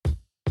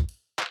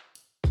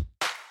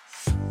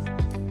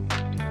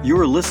You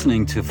are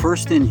listening to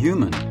First in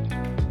Human,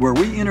 where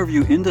we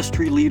interview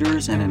industry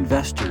leaders and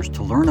investors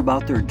to learn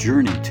about their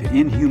journey to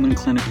in-human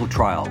clinical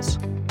trials.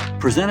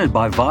 Presented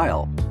by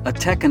Vial, a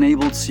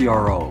tech-enabled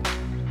CRO.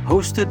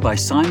 Hosted by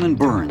Simon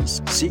Burns,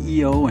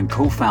 CEO and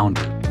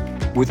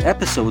co-founder, with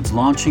episodes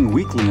launching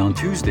weekly on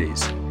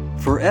Tuesdays.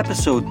 For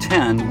episode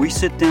 10, we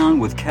sit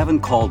down with Kevin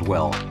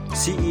Caldwell,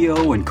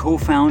 CEO and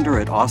co-founder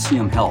at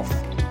Ossium Health.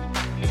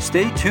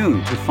 Stay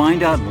tuned to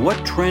find out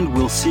what trend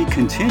we'll see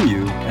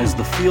continue as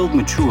the field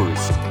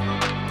matures.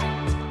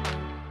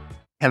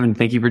 Kevin,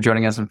 thank you for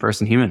joining us on First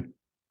in Human.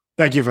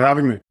 Thank you for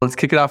having me. Let's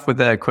kick it off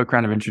with a quick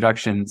round of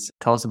introductions.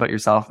 Tell us about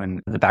yourself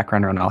and the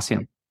background around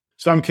Ossium.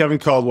 So I'm Kevin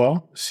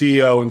Caldwell,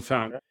 CEO and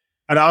founder.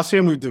 At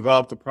Ossium, we've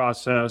developed a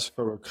process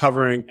for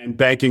recovering and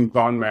banking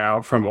bone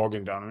marrow from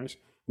organ donors.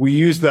 We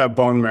use that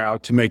bone marrow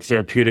to make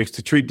therapeutics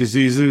to treat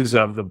diseases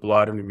of the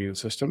blood and immune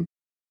system.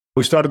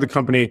 We started the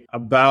company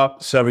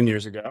about 7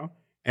 years ago,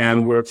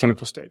 and we're at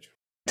clinical stage.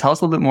 Tell us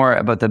a little bit more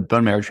about the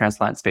bone marrow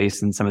transplant space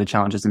and some of the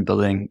challenges in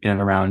building in and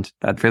around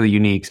that fairly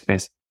unique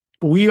space.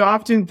 We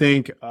often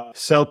think of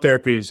cell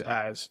therapies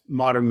as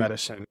modern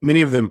medicine.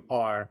 Many of them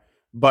are,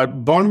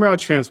 but bone marrow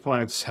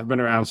transplants have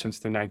been around since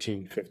the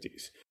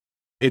 1950s.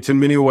 It's in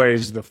many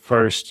ways the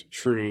first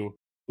true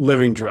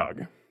living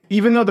drug.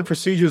 Even though the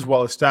procedure is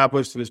well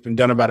established and it's been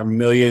done about 1.5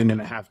 million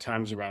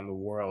times around the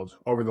world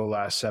over the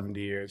last 70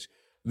 years,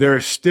 there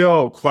are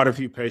still quite a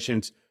few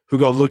patients who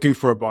go looking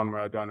for a bone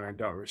marrow donor and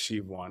don't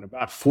receive one.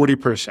 About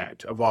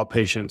 40% of all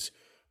patients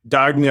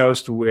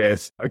diagnosed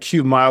with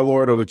acute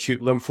myeloid or acute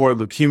lymphoid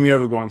leukemia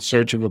who go in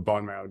search of a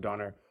bone marrow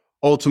donor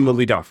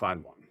ultimately don't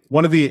find one.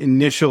 One of the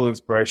initial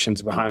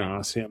inspirations behind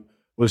Ossium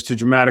was to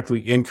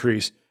dramatically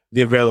increase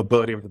the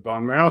availability of the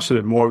bone marrow so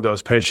that more of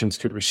those patients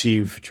could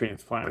receive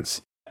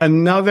transplants.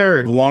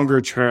 Another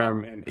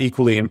longer-term and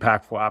equally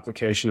impactful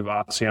application of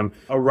Ossium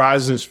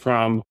arises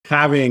from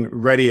having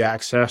ready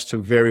access to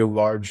very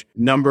large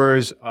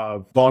numbers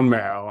of bone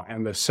marrow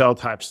and the cell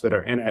types that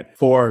are in it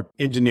for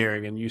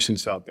engineering and use in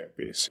cell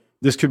therapies.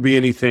 This could be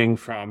anything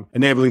from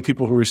enabling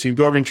people who received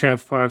organ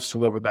transplants to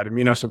live without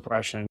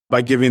immunosuppression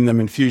by giving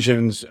them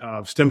infusions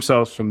of stem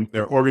cells from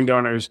their organ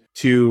donors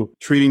to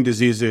treating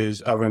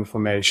diseases of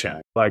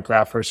inflammation like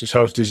graft versus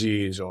host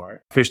disease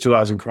or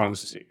fistulas and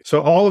Crohn's disease.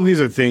 So all of these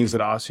are things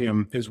that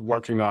Ossium is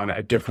working on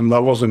at different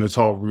levels, and it's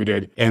all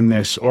rooted in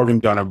this organ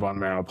donor bone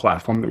marrow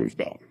platform that we've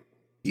built.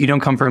 You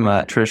don't come from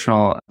a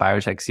traditional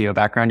biotech CEO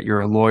background.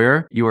 You're a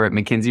lawyer. You were at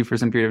McKinsey for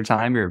some period of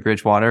time. You're at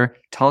Bridgewater.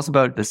 Tell us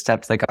about the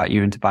steps that got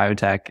you into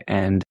biotech.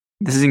 And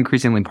this is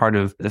increasingly part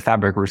of the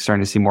fabric. We're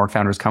starting to see more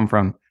founders come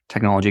from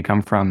technology,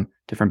 come from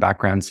different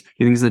backgrounds. Do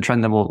you think this is a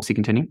trend that we'll see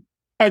continue?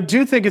 I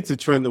do think it's a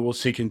trend that we'll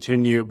see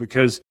continue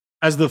because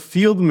as the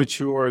field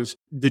matures,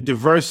 the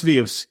diversity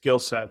of skill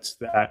sets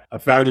that a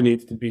founder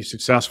needs to be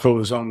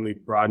successful is only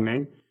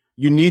broadening.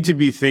 You need to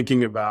be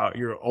thinking about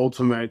your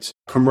ultimate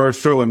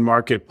commercial and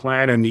market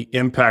plan and the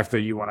impact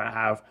that you want to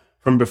have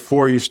from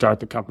before you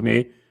start the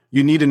company.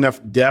 You need enough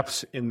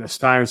depth in the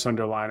science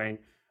underlining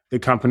the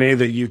company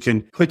that you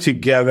can put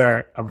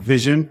together a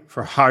vision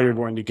for how you're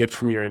going to get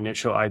from your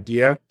initial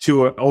idea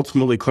to an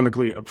ultimately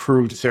clinically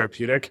approved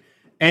therapeutic.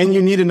 And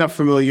you need enough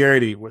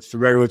familiarity with the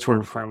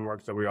regulatory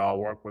framework that we all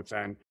work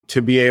within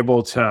to be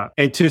able to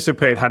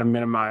anticipate how to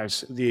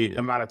minimize the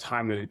amount of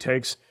time that it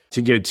takes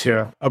to get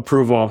to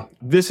approval.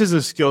 This is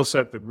a skill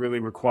set that really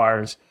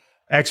requires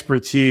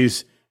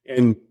expertise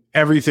in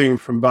everything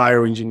from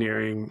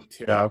bioengineering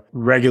to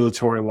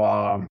regulatory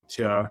law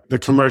to the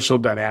commercial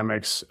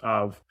dynamics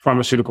of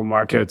pharmaceutical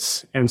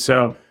markets. And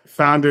so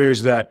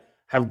founders that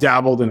have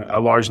dabbled in a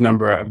large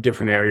number of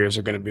different areas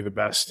are going to be the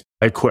best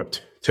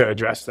equipped to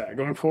address that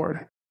going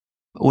forward.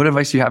 What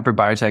advice do you have for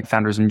biotech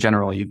founders in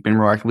general? You've been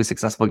remarkably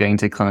successful getting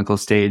to clinical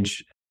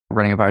stage.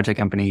 Running a biotech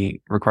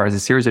company requires a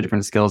series of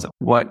different skills.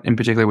 What in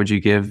particular would you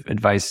give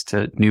advice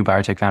to new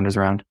biotech founders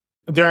around?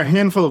 There are a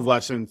handful of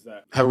lessons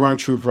that have rung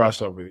true for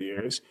us over the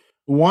years.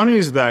 One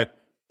is that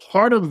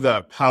part of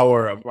the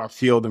power of our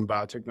field in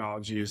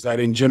biotechnology is that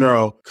in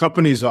general,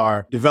 companies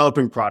are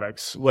developing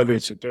products, whether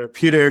it's a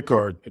therapeutic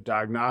or a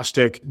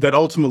diagnostic, that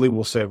ultimately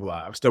will save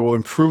lives, that will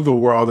improve the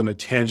world in a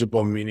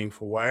tangible,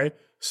 meaningful way,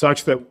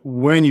 such that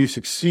when you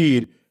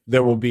succeed,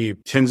 there will be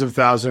tens of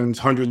thousands,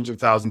 hundreds of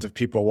thousands of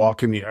people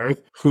walking the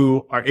earth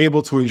who are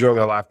able to enjoy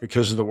their life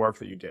because of the work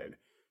that you did.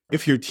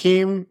 If your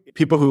team,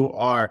 people who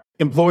are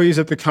employees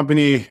at the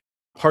company,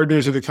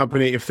 partners of the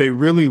company, if they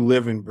really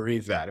live and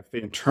breathe that, if they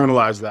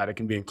internalize that, it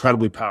can be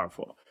incredibly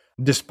powerful.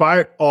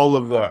 Despite all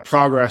of the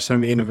progress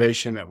and the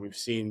innovation that we've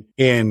seen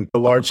in the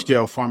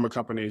large-scale pharma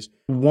companies,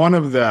 one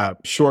of the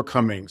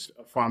shortcomings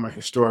of pharma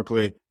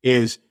historically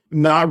is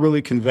not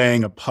really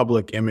conveying a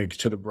public image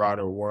to the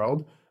broader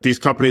world. These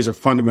companies are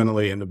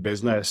fundamentally in the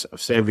business of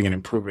saving and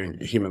improving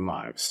human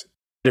lives.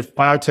 If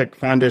biotech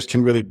founders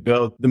can really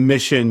build the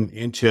mission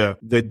into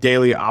the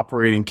daily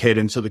operating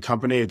cadence of the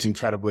company, it's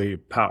incredibly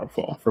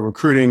powerful for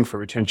recruiting, for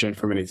retention,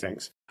 for many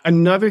things.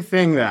 Another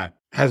thing that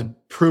has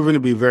proven to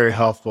be very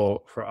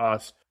helpful for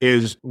us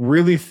is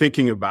really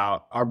thinking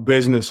about our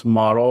business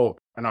model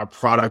and our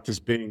product as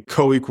being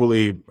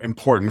co-equally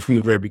important from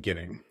the very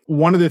beginning.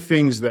 One of the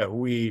things that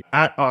we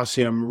at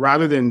Ossium,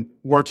 rather than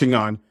working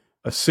on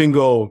a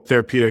single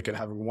therapeutic and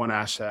having one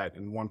asset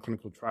and one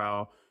clinical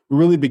trial, we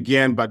really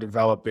began by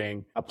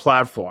developing a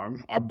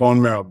platform, our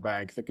bone marrow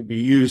bank, that could be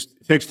used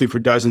essentially for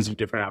dozens of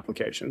different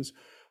applications.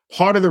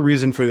 Part of the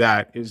reason for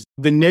that is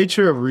the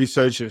nature of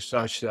research is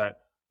such that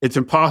it's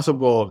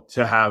impossible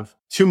to have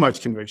too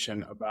much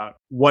conviction about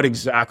what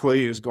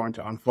exactly is going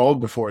to unfold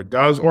before it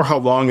does, or how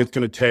long it's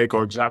going to take,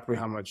 or exactly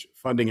how much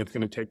funding it's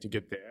going to take to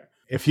get there.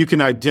 If you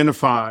can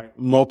identify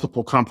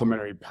multiple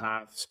complementary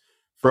paths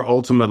for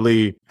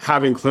ultimately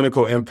having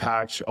clinical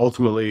impact,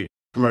 ultimately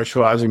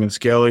commercializing and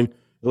scaling,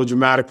 it will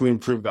dramatically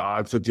improve the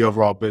odds that the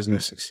overall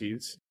business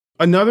succeeds.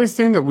 Another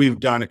thing that we've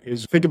done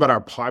is think about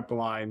our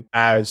pipeline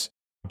as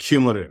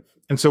cumulative.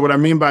 And so what I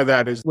mean by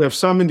that is we have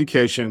some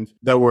indications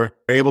that we're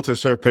able to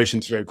serve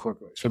patients very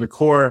quickly. So the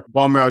core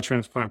bone marrow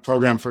transplant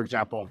program, for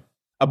example,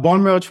 a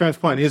bone marrow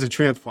transplant is a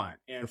transplant.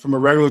 And from a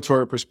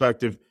regulatory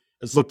perspective,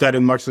 it's looked at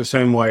in much the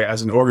same way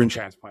as an organ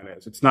transplant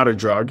is. It's not a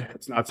drug.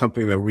 It's not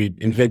something that we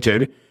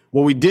invented.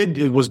 What we did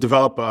was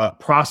develop a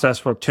process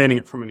for obtaining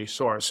it from any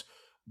source.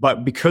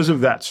 But because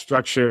of that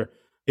structure,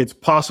 it's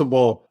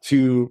possible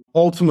to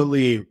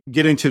ultimately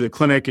get into the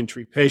clinic and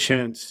treat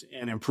patients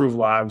and improve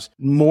lives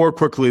more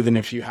quickly than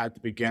if you had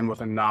to begin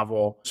with a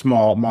novel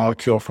small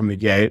molecule from the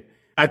gate.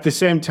 At the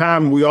same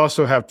time, we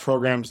also have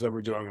programs that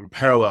we're doing in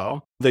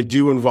parallel that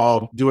do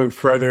involve doing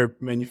further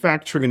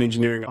manufacturing and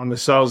engineering on the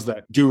cells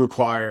that do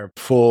require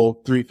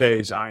full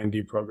 3-phase IND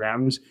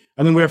programs.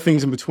 And then we have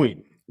things in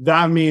between.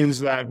 That means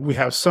that we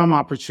have some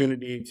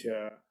opportunity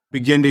to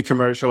begin to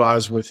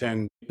commercialize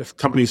within the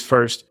company's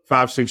first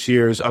 5-6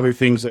 years, other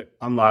things that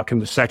unlock in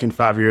the second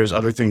 5 years,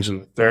 other things in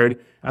the third.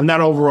 And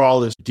that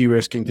overall is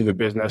de-risking to the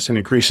business and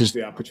increases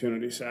the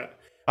opportunity set.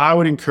 I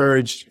would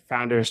encourage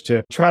founders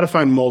to try to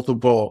find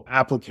multiple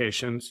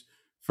applications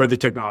for the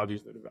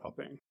technologies they're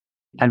developing.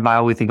 At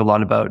Vial, we think a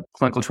lot about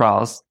clinical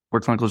trials, where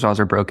clinical trials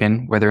are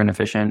broken, where they're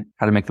inefficient,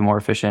 how to make them more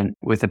efficient,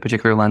 with a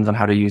particular lens on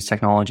how to use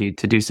technology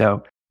to do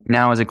so.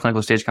 Now, as a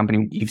clinical stage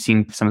company, you've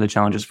seen some of the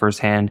challenges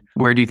firsthand.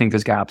 Where do you think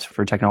there's gaps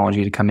for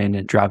technology to come in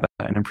and drive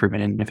an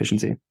improvement in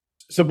efficiency?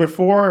 So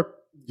before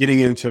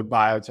getting into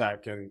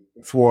biotech and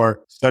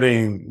before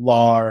studying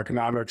law or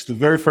economics, the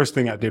very first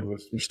thing I did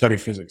was study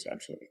physics,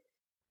 actually.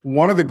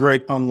 One of the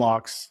great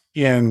unlocks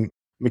in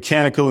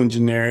mechanical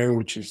engineering,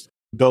 which is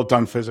built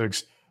on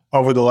physics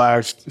over the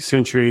last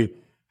century,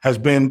 has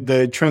been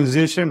the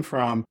transition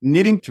from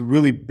needing to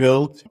really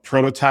build a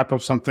prototype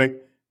of something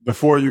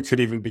before you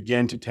could even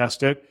begin to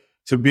test it,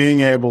 to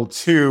being able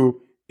to,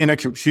 in a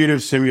computer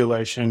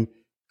simulation,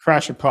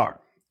 crash a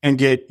car and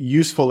get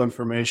useful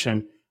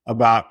information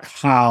about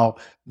how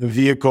the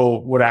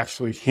vehicle would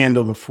actually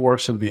handle the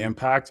force of the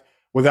impact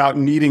without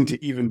needing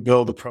to even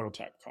build a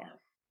prototype car.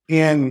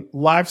 In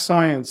life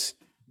science,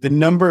 the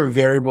number of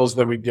variables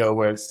that we deal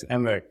with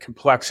and the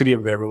complexity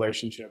of their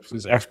relationships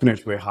is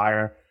exponentially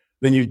higher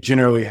than you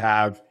generally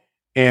have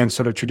in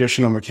sort of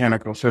traditional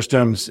mechanical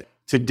systems.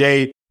 To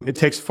date, it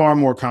takes far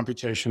more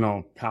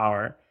computational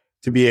power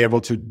to be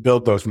able to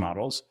build those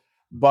models,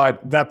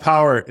 but that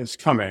power is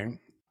coming.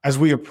 As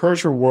we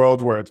approach a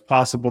world where it's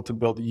possible to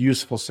build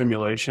useful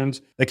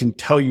simulations that can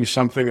tell you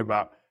something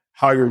about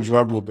how your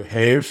drug will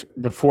behave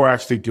before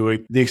actually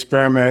doing the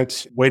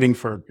experiments, waiting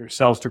for your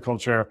cells to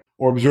culture,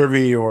 or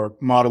observing your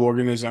model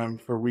organism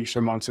for weeks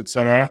or months, et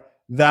cetera,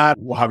 that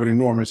will have an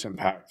enormous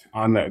impact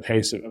on the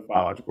pace of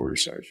biological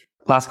research.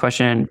 Last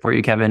question for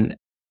you, Kevin.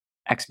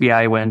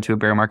 XBI went into a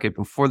bear market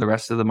before the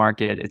rest of the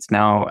market. It's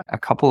now a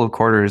couple of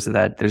quarters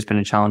that there's been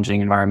a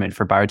challenging environment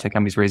for biotech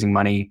companies raising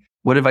money.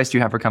 What advice do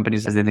you have for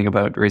companies as they think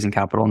about raising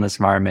capital in this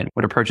environment?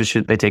 What approaches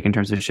should they take in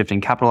terms of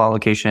shifting capital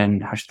allocation?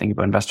 How should they think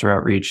about investor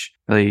outreach?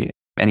 Really,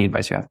 any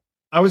advice you have?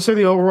 I would say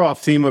the overall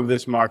theme of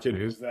this market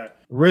is that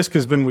risk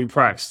has been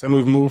repriced, and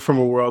we've moved from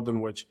a world in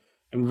which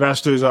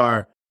investors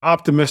are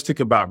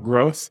optimistic about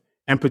growth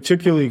and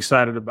particularly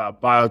excited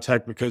about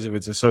biotech because of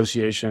its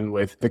association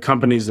with the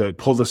companies that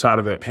pulled us out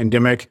of the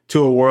pandemic,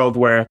 to a world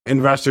where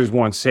investors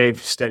want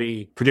safe,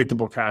 steady,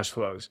 predictable cash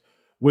flows,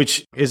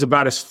 which is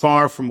about as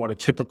far from what a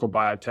typical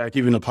biotech,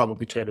 even a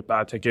publicly traded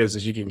biotech, is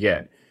as you can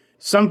get.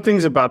 Some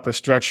things about the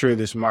structure of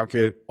this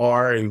market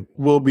are and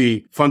will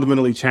be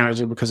fundamentally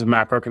challenging because of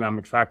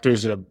macroeconomic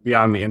factors that are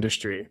beyond the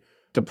industry.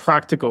 The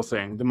practical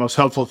thing, the most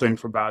helpful thing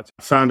for biotech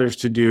founders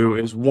to do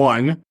is,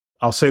 one,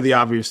 I'll say the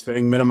obvious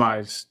thing,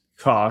 minimize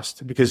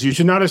cost, because you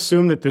should not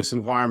assume that this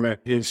environment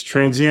is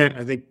transient.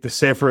 I think the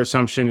safer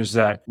assumption is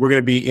that we're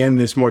going to be in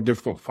this more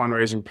difficult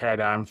fundraising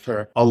paradigm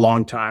for a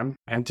long time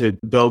and to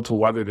build to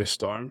weather this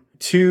storm.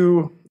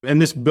 Two,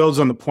 and this builds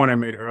on the point I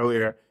made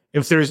earlier,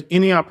 if there's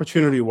any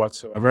opportunity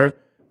whatsoever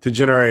to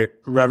generate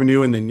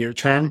revenue in the near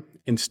term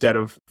instead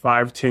of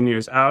 5-10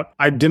 years out,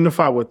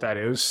 identify what that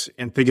is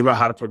and think about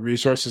how to put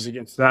resources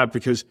against that,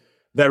 because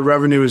that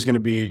revenue is going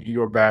to be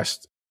your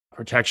best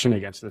protection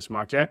against this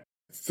market.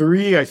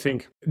 Three, I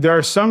think there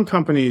are some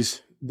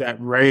companies that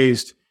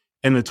raised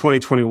in the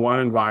 2021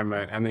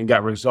 environment and then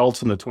got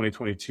results in the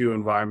 2022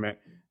 environment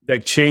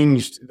that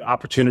changed the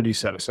opportunity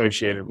set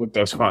associated with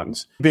those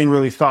funds. Being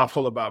really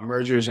thoughtful about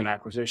mergers and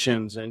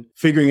acquisitions and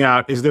figuring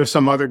out, is there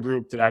some other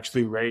group that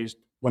actually raised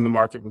when the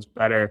market was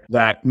better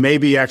that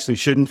maybe actually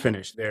shouldn't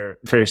finish their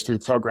phase 3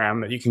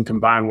 program that you can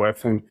combine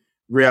with and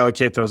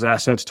reallocate those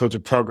assets towards a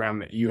program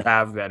that you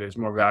have that is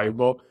more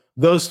valuable.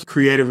 Those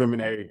creative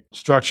M&A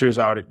structures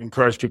I would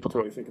encourage people to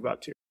really think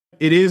about too.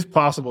 It is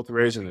possible to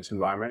raise in this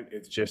environment.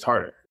 It's just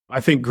harder.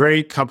 I think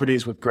great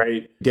companies with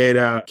great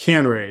data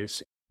can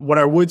raise. What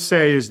I would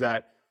say is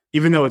that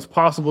even though it's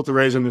possible to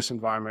raise in this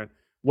environment,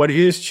 what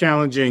is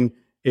challenging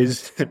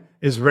is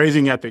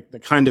raising at the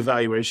kind of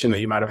valuation that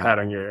you might have had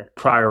on your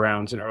prior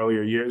rounds in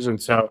earlier years.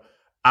 And so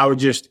I would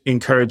just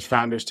encourage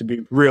founders to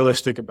be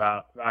realistic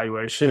about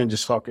valuation and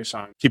just focus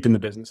on keeping the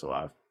business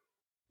alive.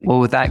 Well,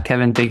 with that,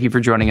 Kevin, thank you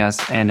for joining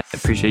us and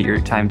appreciate your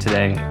time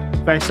today.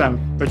 Thanks, Sam.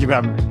 Thank you for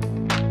having me.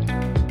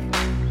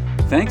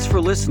 Thanks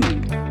for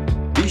listening.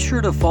 Be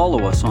sure to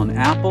follow us on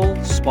Apple,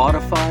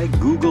 Spotify,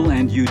 Google,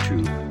 and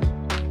YouTube.